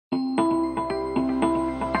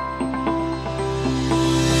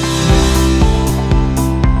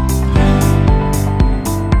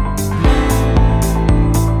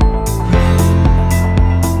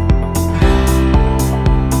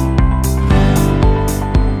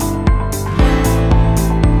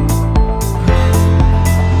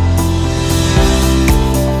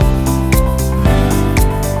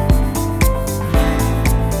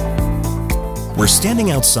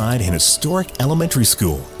standing outside an historic elementary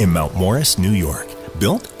school in Mount Morris, New York.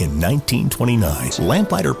 Built in 1929,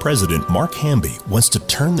 Lamplighter President Mark Hamby wants to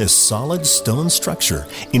turn this solid stone structure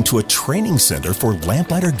into a training center for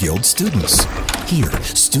Lamplighter Guild students. Here,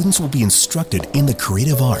 students will be instructed in the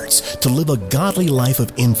creative arts to live a godly life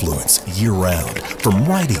of influence year-round, from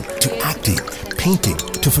writing to acting, painting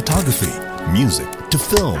to photography, music to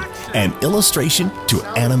film, and illustration to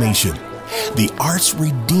animation. The arts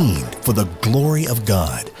redeemed for the glory of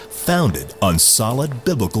God, founded on solid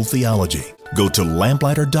biblical theology. Go to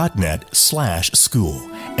lamplighter.net/school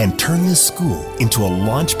and turn this school into a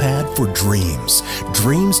launch pad for dreams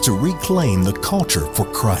to reclaim the culture for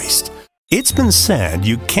Christ. It's been said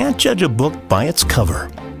you can't judge a book by its cover,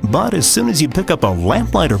 but as soon as you pick up a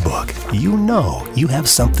Lamplighter book, you know you have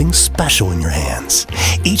something special in your hands.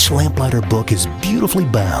 Each Lamplighter book is beautifully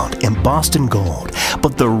bound, embossed in gold,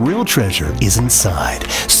 but the real treasure is inside.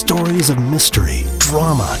 Stories of mystery,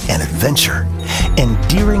 drama, and adventure.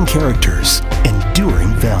 Endearing characters,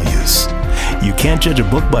 enduring values. You can't judge a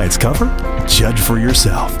book by its cover? Judge for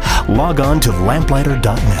yourself. Log on to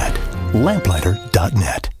lamplighter.net.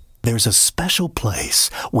 Lamplighter.net. There's a special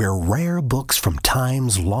place where rare books from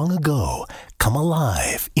times long ago come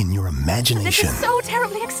alive in your imagination. This is so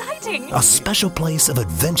terribly exciting! A special place of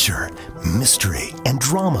adventure, mystery, and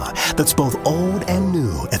drama that's both old and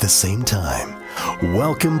new at the same time.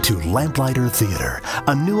 Welcome to Lamplighter Theater,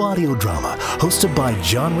 a new audio drama hosted by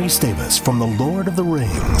John Rhys-Davies from The Lord of the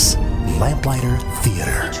Rings. Lamplighter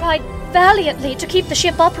Theater. He tried valiantly to keep the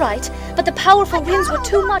ship upright, but the powerful winds were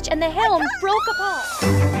too much and the helm broke apart.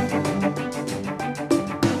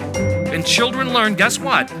 And children learn, guess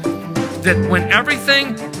what? That when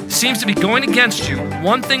everything seems to be going against you,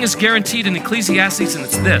 one thing is guaranteed in Ecclesiastes, and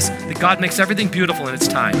it's this: that God makes everything beautiful in its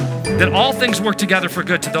time. That all things work together for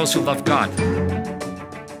good to those who love God.